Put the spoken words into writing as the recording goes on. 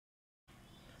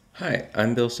Hi,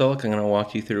 I'm Bill Selleck. I'm going to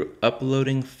walk you through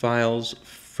uploading files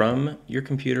from your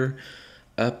computer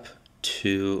up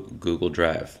to Google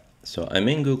Drive. So I'm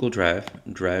in Google Drive,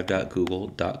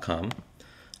 drive.google.com. I'm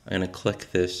going to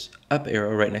click this up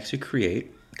arrow right next to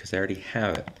Create because I already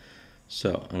have it.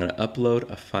 So I'm going to upload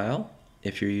a file.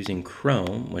 If you're using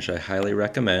Chrome, which I highly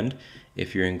recommend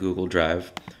if you're in Google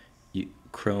Drive,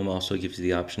 Chrome also gives you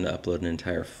the option to upload an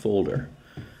entire folder,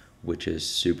 which is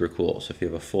super cool. So if you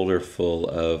have a folder full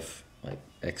of like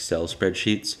Excel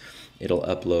spreadsheets, it'll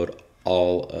upload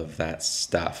all of that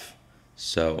stuff.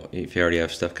 So if you already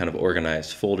have stuff kind of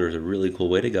organized, folder is a really cool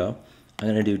way to go. I'm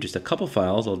going to do just a couple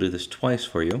files. I'll do this twice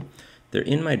for you. They're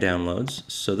in my downloads.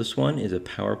 So this one is a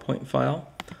PowerPoint file.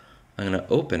 I'm going to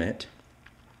open it,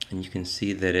 and you can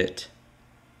see that it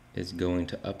is going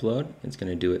to upload. It's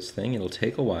going to do its thing. It'll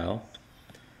take a while.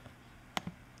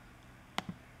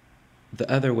 The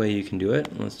other way you can do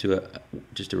it, let's do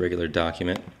just a regular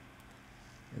document.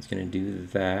 It's going to do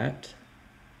that.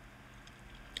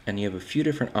 And you have a few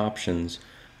different options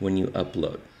when you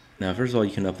upload. Now, first of all,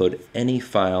 you can upload any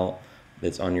file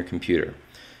that's on your computer.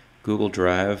 Google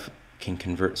Drive can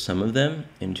convert some of them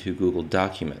into Google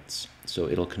Documents. So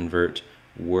it'll convert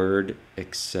Word,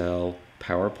 Excel,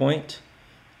 PowerPoint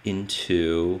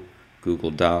into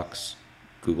Google Docs,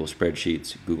 Google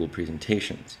Spreadsheets, Google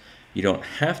Presentations. You don't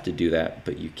have to do that,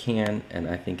 but you can, and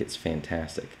I think it's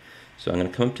fantastic. So I'm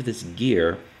going to come up to this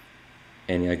gear,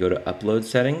 and I go to Upload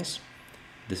Settings.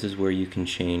 This is where you can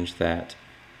change that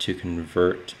to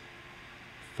convert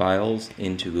files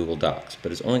into Google Docs,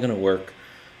 but it's only going to work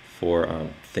for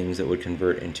things that would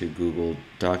convert into Google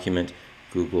Document,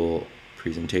 Google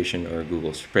Presentation, or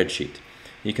Google Spreadsheet.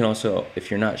 You can also, if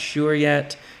you're not sure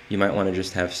yet, you might want to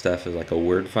just have stuff as like a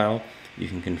Word file. You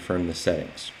can confirm the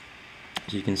settings.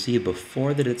 So you can see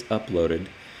before that it's uploaded,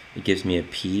 it gives me a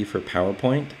P for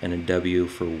PowerPoint and a W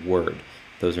for Word.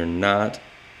 Those are not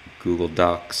Google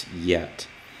Docs yet.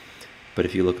 But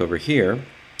if you look over here,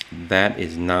 that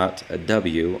is not a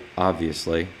W,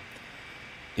 obviously.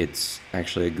 It's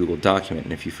actually a Google document.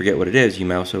 And if you forget what it is, you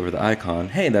mouse over the icon.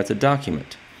 Hey, that's a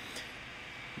document.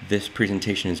 This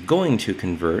presentation is going to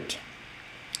convert,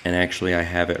 and actually I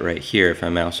have it right here. If I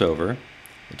mouse over,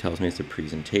 it tells me it's a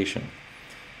presentation.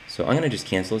 So I'm going to just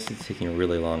cancel this. It's taking a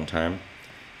really long time.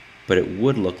 But it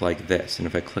would look like this. And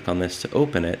if I click on this to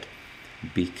open it,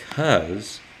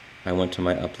 because I went to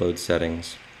my upload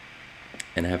settings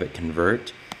and have it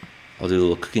convert, I'll do a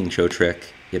little cooking show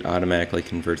trick. It automatically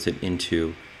converts it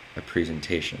into a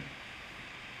presentation.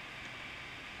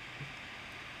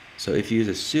 So if you use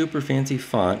a super fancy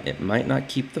font, it might not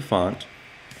keep the font.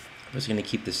 I'm just going to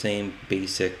keep the same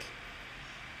basic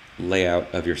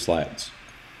layout of your slides.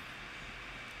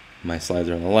 My slides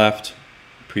are on the left,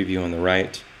 preview on the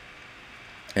right,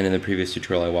 and in the previous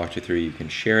tutorial I walked you through, you can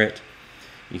share it,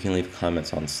 you can leave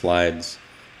comments on slides,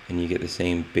 and you get the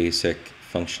same basic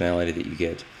functionality that you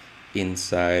get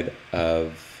inside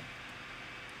of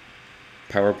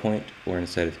PowerPoint or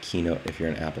inside of Keynote if you're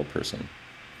an Apple person.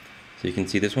 So you can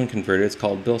see this one converted. It's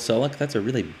called Bill Selleck. That's a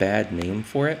really bad name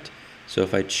for it. So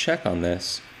if I check on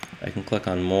this, I can click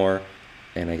on More,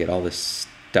 and I get all this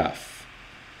stuff.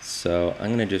 So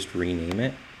I'm going to just rename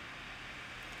it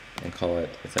and call it,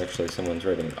 it's actually someone's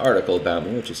writing an article about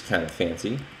me, which is kind of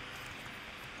fancy.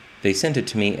 They sent it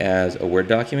to me as a Word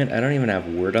document. I don't even have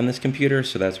Word on this computer,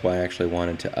 so that's why I actually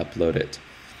wanted to upload it.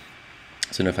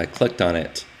 So if I clicked on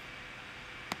it,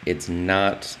 it's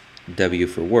not W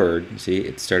for Word. See,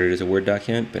 it started as a Word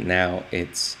document, but now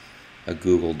it's a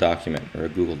Google document or a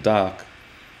Google Doc.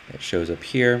 It shows up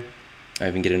here. I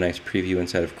even get a nice preview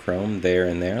inside of Chrome there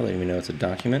and there, letting me know it's a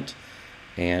document.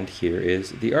 And here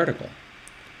is the article.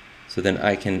 So then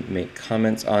I can make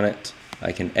comments on it.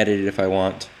 I can edit it if I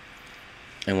want.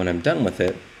 And when I'm done with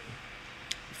it,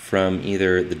 from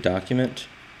either the document,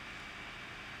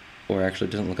 or actually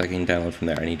it doesn't look like I can download from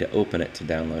there. I need to open it to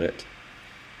download it.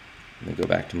 Let me go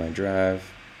back to my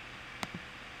drive.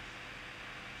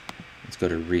 Let's go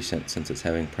to recent since it's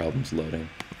having problems loading.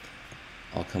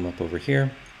 I'll come up over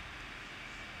here.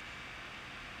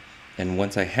 And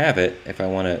once I have it, if I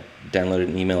want to download it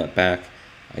and email it back,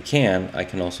 I can. I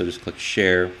can also just click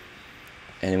share.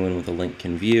 Anyone with a link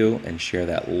can view and share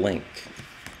that link.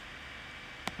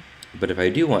 But if I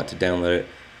do want to download it,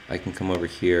 I can come over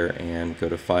here and go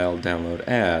to File, Download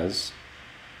As,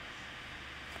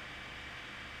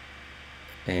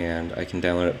 and I can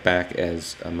download it back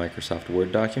as a Microsoft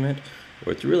Word document,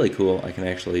 or it's really cool, I can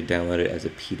actually download it as a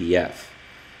PDF.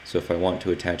 So if I want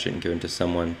to attach it and give it to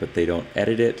someone, but they don't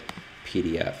edit it,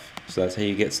 PDF. So that's how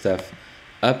you get stuff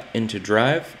up into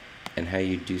Drive and how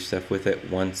you do stuff with it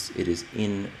once it is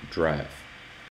in Drive.